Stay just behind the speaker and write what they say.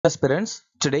Aspirants,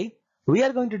 today we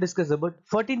are going to discuss about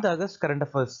 14th August current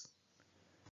affairs.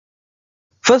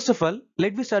 First of all,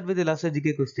 let me start with the last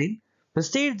GK question. The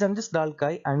state judges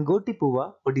Dalkai and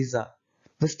Gotipuva, Odisha.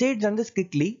 The state judges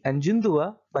Kikli and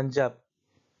Jindua, Punjab.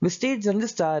 The state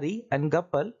judges Tari and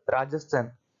Gappal,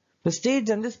 Rajasthan. The state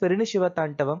judges Perinishiva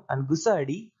Tantavam and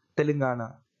Gusadi,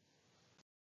 Telangana.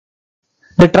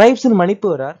 The tribes in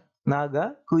Manipur are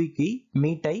Naga, Kuiki,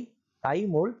 Meetai,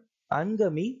 Aimol,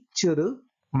 Angami, Churu,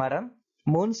 Maram,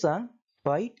 Monsang,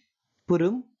 White,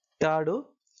 Purum, Tado,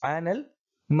 Anil,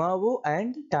 Mavo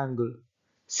and Tangul.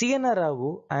 C.N.R.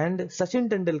 Rao and Sachin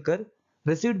Tendulkar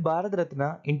received Bharat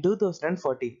Ratna in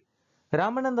 2014.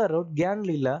 Ramananda wrote Gyan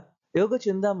Leela, Yoga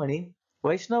Chindamani,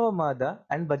 Vaishnava Mada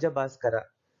and Bhaja Bhaskara.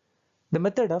 The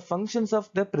method of functions of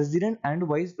the president and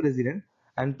vice president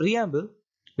and preamble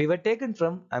we were taken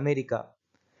from America.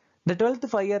 The 12th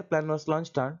five-year plan was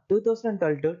launched on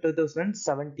 2012 to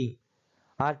 2017.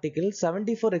 Article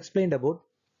 74 explained about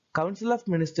Council of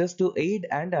Ministers to aid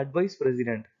and advise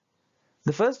President.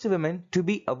 The first woman to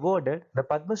be awarded the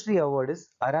Padma Shri Award is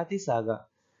Arathi Saga.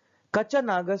 Kacha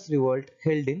Naga's revolt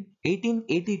held in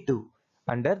 1882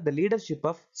 under the leadership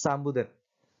of Sambudar.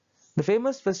 The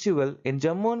famous festival in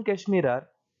Jammu and Kashmir are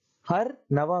Har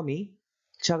Navami,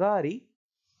 Chagari,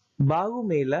 Bagu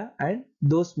Mela and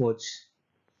Dosmoch.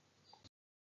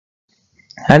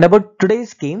 And about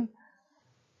today's scheme,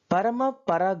 Parama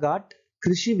Paragat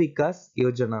Krishi Vikas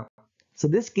Yojana. So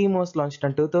this scheme was launched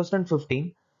in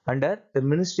 2015 under the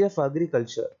Ministry of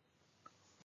Agriculture.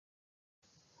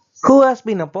 Who has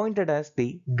been appointed as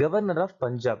the Governor of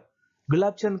Punjab?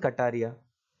 Gulab Chand Kataria.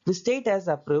 The state has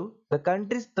approved the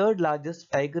country's third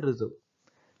largest tiger reserve,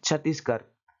 Chhattisgarh.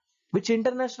 Which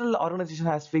international organization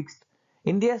has fixed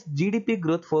India's GDP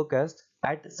growth forecast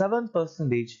at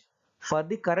 7% for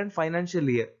the current financial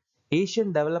year?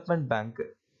 Asian Development Bank.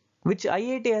 Which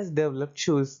IIT has developed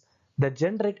shoes that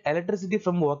generate electricity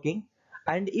from walking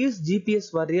and use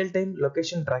GPS for real-time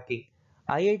location tracking?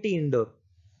 IIT Indore.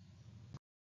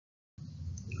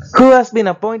 Who has been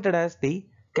appointed as the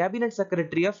Cabinet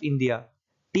Secretary of India?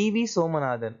 TV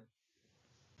Somanathan.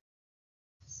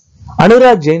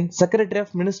 Anurag Jain, Secretary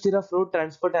of Ministry of Road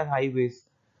Transport and Highways.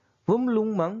 Wum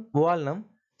Lungmang Walnam,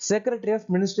 Secretary of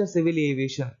Ministry of Civil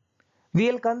Aviation.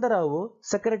 V.L. Kandarao,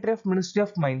 Secretary of Ministry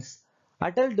of Mines.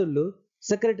 Atal Dullu,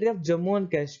 Secretary of Jammu and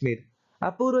Kashmir.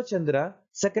 Apurva Chandra,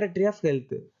 Secretary of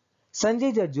Health.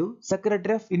 Sanjay Jaju,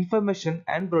 Secretary of Information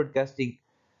and Broadcasting.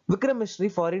 Vikram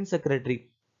Mishri, Foreign Secretary.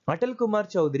 Atal Kumar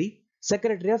Chaudhary,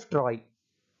 Secretary of Troy.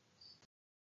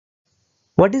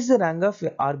 What is the rank of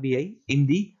RBI in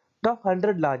the top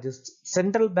 100 largest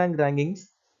central bank rankings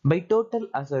by total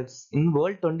assets in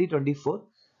World 2024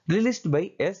 released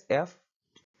by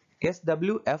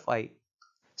SWFI?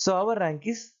 So our rank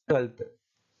is 12th.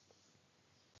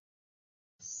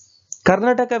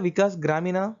 Karnataka Vikas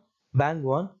Gramina Bank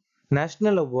won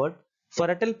National Award for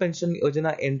Atal Pension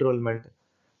Yojana enrollment.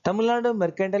 Tamil Nadu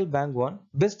Mercantile Bank won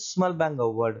Best Small Bank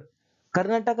Award.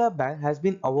 Karnataka Bank has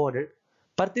been awarded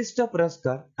Pratishtha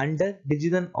Puraskar under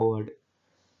Digidan Award.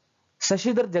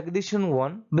 Shashidhar Jagdishan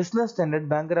won Business Standard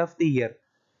Banker of the Year.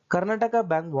 Karnataka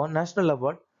Bank won National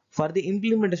Award for the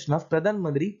implementation of Pradhan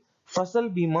Mantri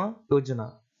Fasal Bima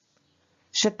Yojana.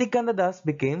 Shaktikanta Das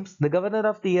became the Governor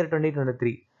of the Year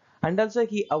 2023 and also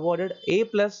he awarded A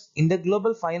plus in the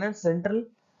Global Finance Central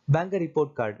Banker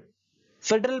Report Card.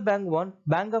 Federal Bank won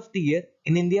Bank of the Year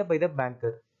in India by the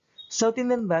Banker. South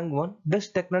Indian Bank won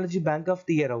Best Technology Bank of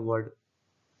the Year award.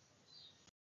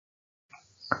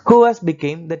 Who has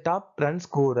become the top run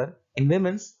scorer in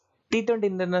women's T20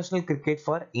 international cricket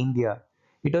for India?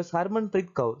 It was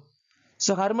Harmanpreet Kaur.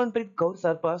 So Harmanpreet Kaur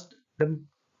surpassed the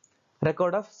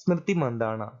record of Smriti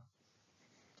Mandhana.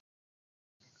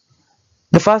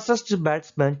 The fastest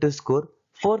batsman to score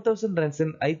 4,000 runs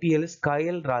in IPL is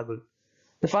Kyle Rahul.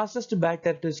 The fastest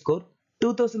batter to score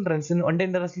 2,000 runs in one-day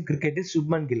international cricket is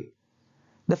Shubman Gill.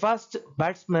 The fastest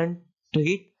batsman to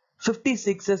hit 50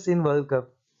 sixes in World Cup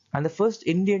and the first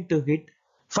Indian to hit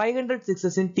 500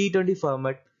 sixes in T20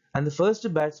 format and the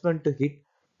first batsman to hit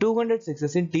 200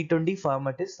 sixes in T20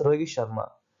 format is Rohit Sharma.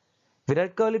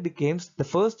 Virat Kohli becomes the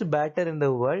first batter in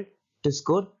the world to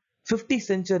score 50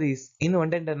 centuries in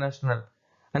one-day international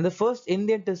and the first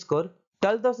Indian to score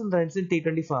 12,000 runs in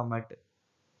T20 format.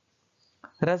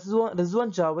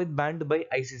 Rizwan Javed banned by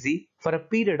ICC for a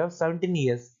period of 17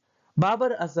 years.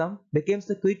 Babar Azam becomes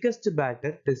the quickest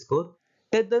batter to score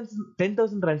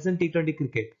 10,000 runs in T20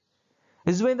 cricket.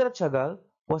 Yuzvendra Chahal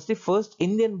was the first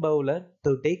Indian bowler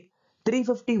to take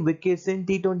 350 wickets in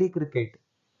T20 cricket.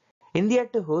 India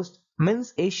to host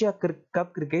Men's Asia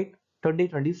Cup Cricket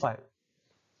 2025.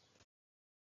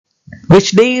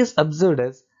 Which day is observed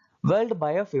as World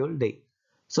Biofuel Day?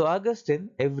 So August 10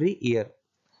 every year.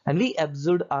 And we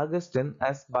observed August 10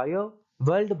 as World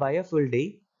Biofuel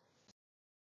Day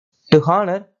to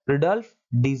honor Rudolf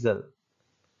Diesel.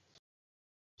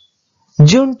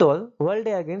 June 12 World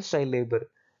Day Against Child Labor.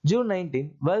 June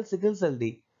 19 World Sickle Cell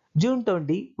Day. June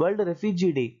 20 World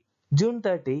Refugee Day. June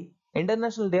 30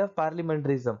 International Day of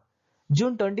Parliamentarism.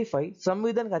 June 25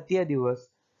 Samvidhan Hatya Divas.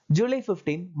 July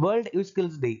 15 World Youth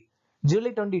Skills Day.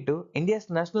 July 22 India's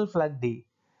National Flag Day.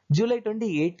 July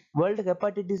 28 World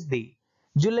Hepatitis Day.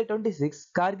 July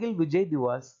 26 Kargil Vijay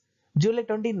Divas. July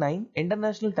 29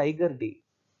 International Tiger Day.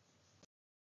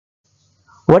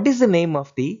 What is the name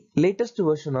of the latest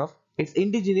version of its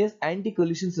indigenous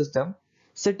anti-collision system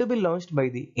set to be launched by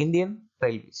the Indian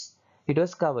Railways? It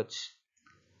was Kavach.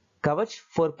 Kavach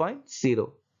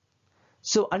 4.0.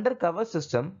 So under Kavach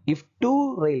system, if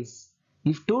two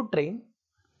train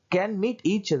can meet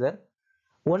each other,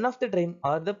 one of the train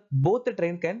or the both the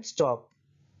train can stop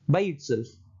by itself.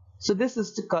 So this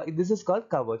is called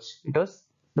Kavach. It was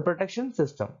the protection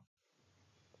system.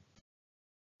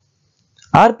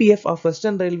 RPF of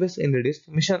Western Railways introduced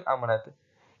Mission Amanat.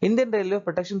 Indian Railway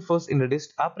Protection Force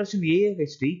introduced Operation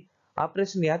AAHT,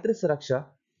 Operation Yatri Suraksha,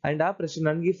 and Operation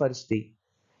Nangi Farsti.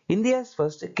 India's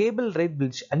first cable rail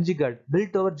bridge, Anjigad,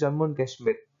 built over Jammu and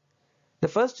Kashmir. The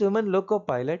first woman loco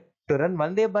pilot to run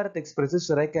Vande Bharat Express is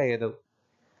Suraika Yadav.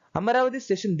 Amaravati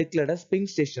station declared as pink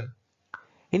station.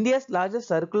 India's largest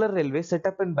circular railway set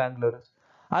up in Bangalore.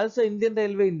 Also, Indian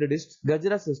Railway introduced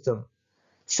Gajra system.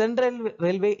 Central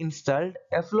Railway installed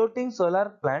a floating solar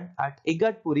plant at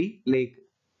Igatpuri Lake.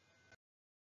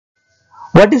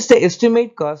 What is the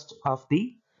estimate cost of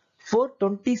the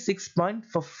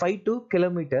 426.52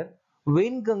 km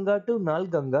Wainganga to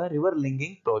Nalganga river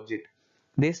linking project?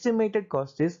 The estimated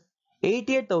cost is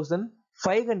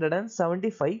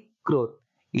 88,575 crore.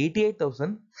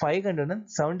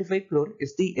 88,575 crore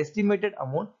is the estimated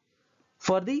amount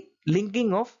for the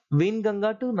linking of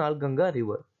Wainganga to Nalganga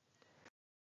river.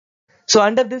 So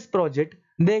under this project,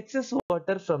 the excess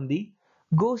water from the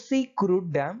Gosi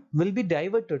Kurud Dam will be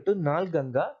diverted to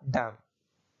Nalganga Dam.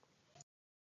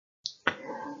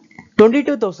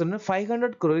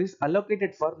 22,500 crore is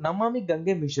allocated for Namami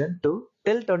Gange mission to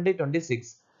till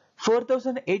 2026.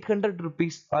 4,800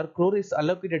 rupees or crore is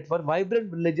allocated for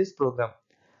Vibrant Villages program.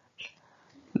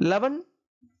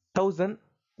 11,000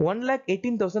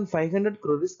 1,18,500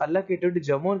 crore is allocated to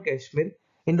Jammu and Kashmir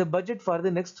in the budget for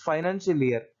the next financial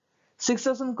year.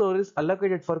 6,000 crore is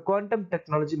allocated for Quantum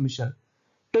Technology Mission.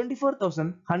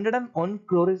 24,101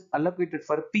 crore is allocated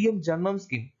for PM Janmam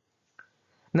scheme.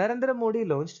 Narendra Modi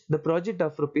launched the project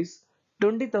of rupees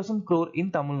 20,000 crore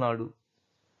in Tamil Nadu.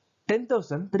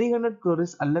 10,300 crore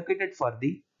is allocated for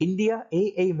the India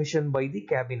AI mission by the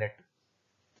cabinet.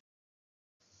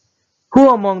 Who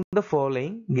among the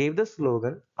following gave the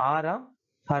slogan Aram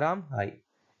Haram Hai?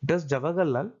 It was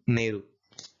Jawaharlal Nehru.